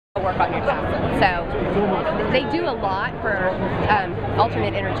work on your tablet. So they do a lot for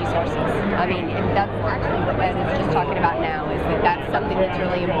alternate energy sources. I mean, that's actually what Ed is just talking about now, is that that's something that's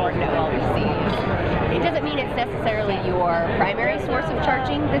really important at OLPC. It doesn't mean it's necessarily your primary source of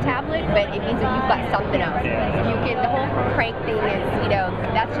charging the tablet, but it means that you've got something else. You can, the whole crank thing is, you know,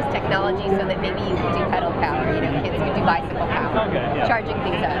 that's just technology so that maybe you can do pedal power, you know, kids could do bicycle power, charging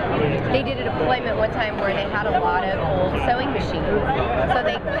things up. They did a deployment one time where they had a lot of old sewing machines, so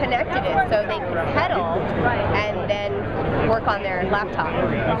they connected it so they could pedal and then work on their laptop,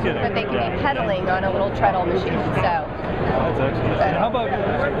 but they could be pedaling on a little treadle machine. So that's excellent. And how about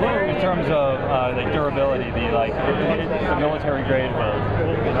in terms of like durability, the military grade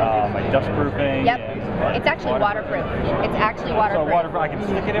with like dust proofing? Yep, it's actually waterproof. It's actually waterproof. So waterproof, I can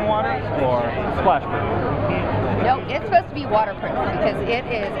stick it in water or splash proof? No, it's supposed to be waterproof because it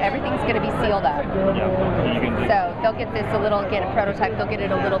is, everything's going to be sealed up. So they'll get this a prototype, they'll get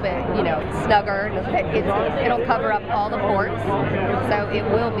it a little bit, you know, snugger. It'll cover up all the ports, so it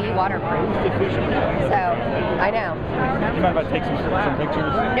will be waterproof. So, I know. Do you mind if I take some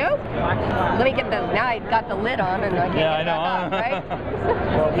pictures? Nope. Let me get now I got the lid on and I can't get it back up, right?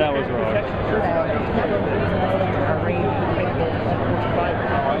 Well, that was wrong.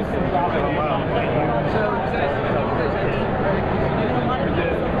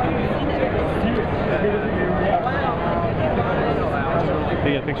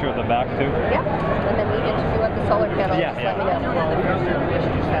 You get a picture of the back too? Yeah, and then we get to do up the solar panel. Yeah, just let me know. I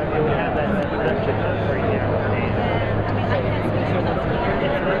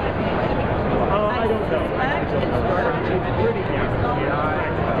don't know.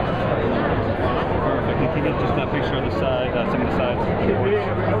 Perfect. Can you get just a picture of the side, some of the sides?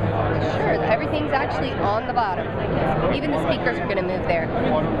 Sure, everything's actually on the bottom. Even the speakers are going to move there.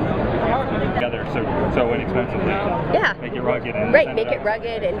 Together, so inexpensively. Yeah. Make it rugged and right, make it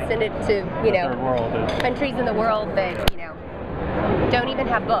rugged and send it to, you know, countries in the world that, you know, don't even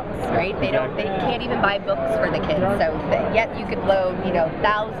have books, right? They can't even buy books for the kids. So yet you could load, you know,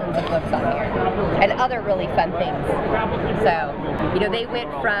 thousands of books on here and other really fun things. So, you know, they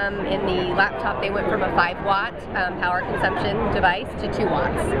went from, in the laptop, they went from a 5-watt power consumption device to 2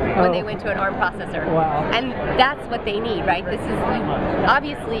 watts when they went to an ARM processor. Wow. And that's what they need, right? This is,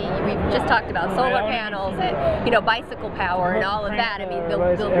 obviously, we've just talked about solar panels and, you know, bicycle power and all of that. I mean, the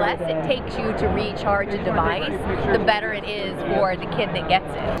less it takes you to recharge a device, the better it is for the kid that gets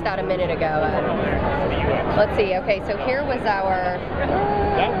it. About a minute ago. Let's see. Okay, so here was our.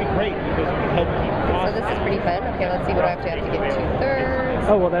 That would be great because it would help keep costs. So this is pretty fun. Okay, let's see what I have to get 2/3.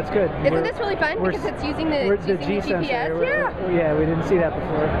 Oh well, that's good. Isn't this really fun because it's using the G GPS? Yeah, we didn't see that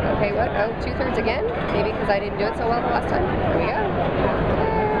before. Okay, what? Oh, 2/3 again? Maybe because I didn't do it so well the last time. Here we go.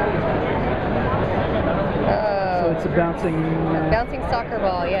 So it's a bouncing soccer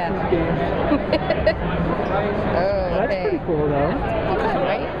ball, yeah. Oh, okay. That's pretty cool though. That's fun,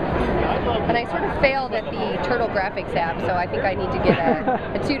 right? And I sort of failed at the Turtle Graphics app, so I think I need to get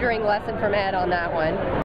a tutoring lesson from Ed on that one.